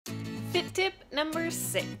Fit tip number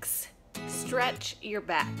 6, stretch your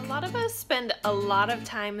back. A lot of us spend a lot of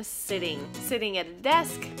time sitting at a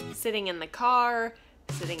desk, sitting in the car,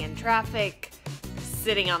 sitting in traffic,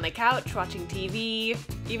 sitting on the couch watching TV,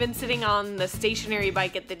 even sitting on the stationary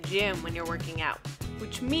bike at the gym when you're working out,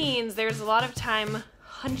 which means there's a lot of time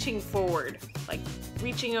hunching forward, like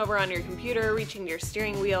reaching over on your computer, reaching your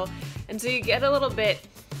steering wheel, and so you get a little bit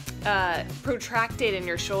protracted in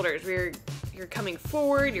your shoulders where you're coming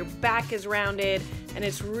forward, your back is rounded, and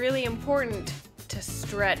it's really important to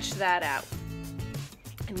stretch that out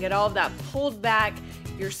and get all of that pulled back,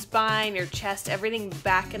 your spine, your chest, everything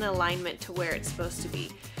back in alignment to where it's supposed to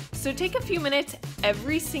be. So take a few minutes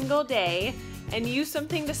every single day and use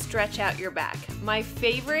something to stretch out your back. My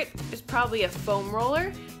favorite is probably a foam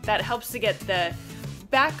roller that helps to get the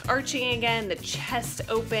back arching again, the chest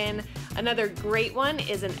open. Another great one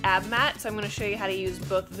is an ab mat, so I'm going to show you how to use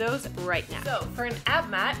both of those right now. So for an ab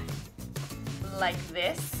mat, like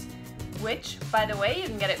this, which, by the way, you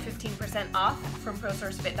can get it 15% off from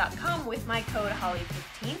ProSourceFit.com with my code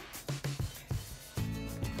Holly15.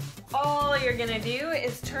 All you're going to do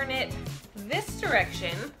is turn it this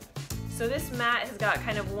direction. So this mat has got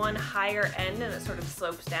kind of one higher end and it sort of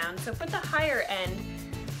slopes down. So put the higher end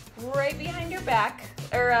right behind your back,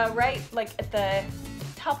 or right like at the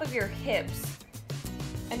top of your hips,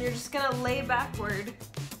 and you're just gonna lay backward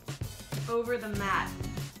over the mat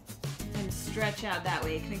and stretch out that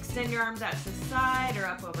way. You can extend your arms out to the side or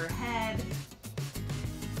up overhead,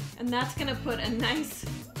 and that's gonna put a nice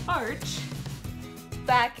arch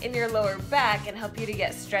back in your lower back and help you to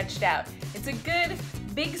get stretched out. It's a good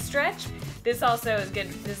big stretch. This also is good,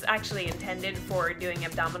 this is actually intended for doing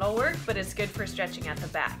abdominal work, but it's good for stretching at the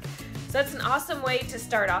back. So that's an awesome way to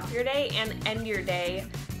start off your day and end your day,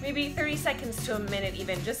 maybe 30 seconds to a minute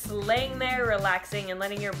even, just laying there, relaxing, and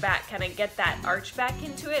letting your back kind of get that arch back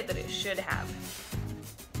into it that it should have.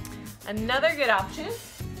 Another good option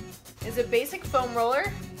is a basic foam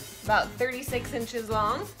roller, about 36 inches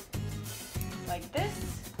long, like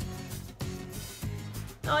this.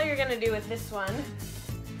 All you're gonna do with this one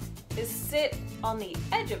is sit on the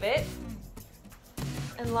edge of it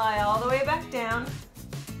and lie all the way back down.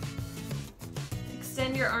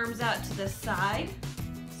 Extend your arms out to the side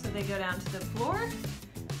so they go down to the floor,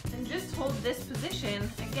 and just hold this position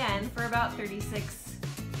again for about 30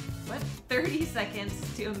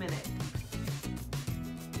 seconds to a minute.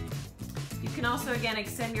 You can also again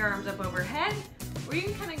extend your arms up overhead, or you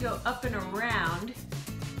can kind of go up and around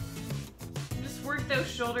and just work those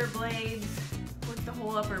shoulder blades, work the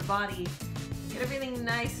whole upper body, get everything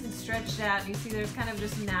nice and stretched out. You see there's kind of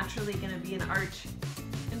just naturally going to be an arch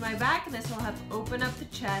in my back, and this will help open up the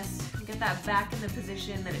chest and get that back in the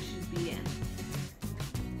position that it should be in.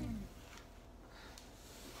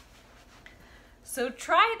 So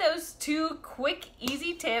try those 2 quick,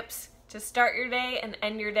 easy tips to start your day and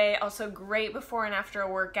end your day. Also great before and after a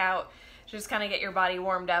workout. Just kind of get your body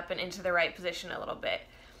warmed up and into the right position a little bit.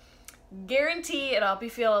 Guarantee it'll help you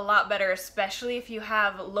feel a lot better, especially if you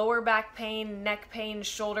have lower back pain, neck pain,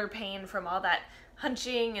 shoulder pain from all that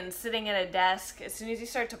hunching and sitting at a desk. As soon as you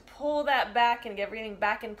start to pull that back and get everything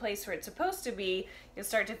back in place where it's supposed to be, you'll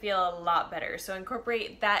start to feel a lot better. So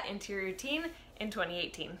incorporate that into your routine in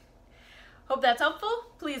 2018. Hope that's helpful.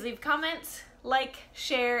 Please leave comments, like,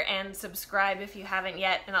 share, and subscribe if you haven't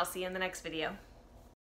yet, and I'll see you in the next video.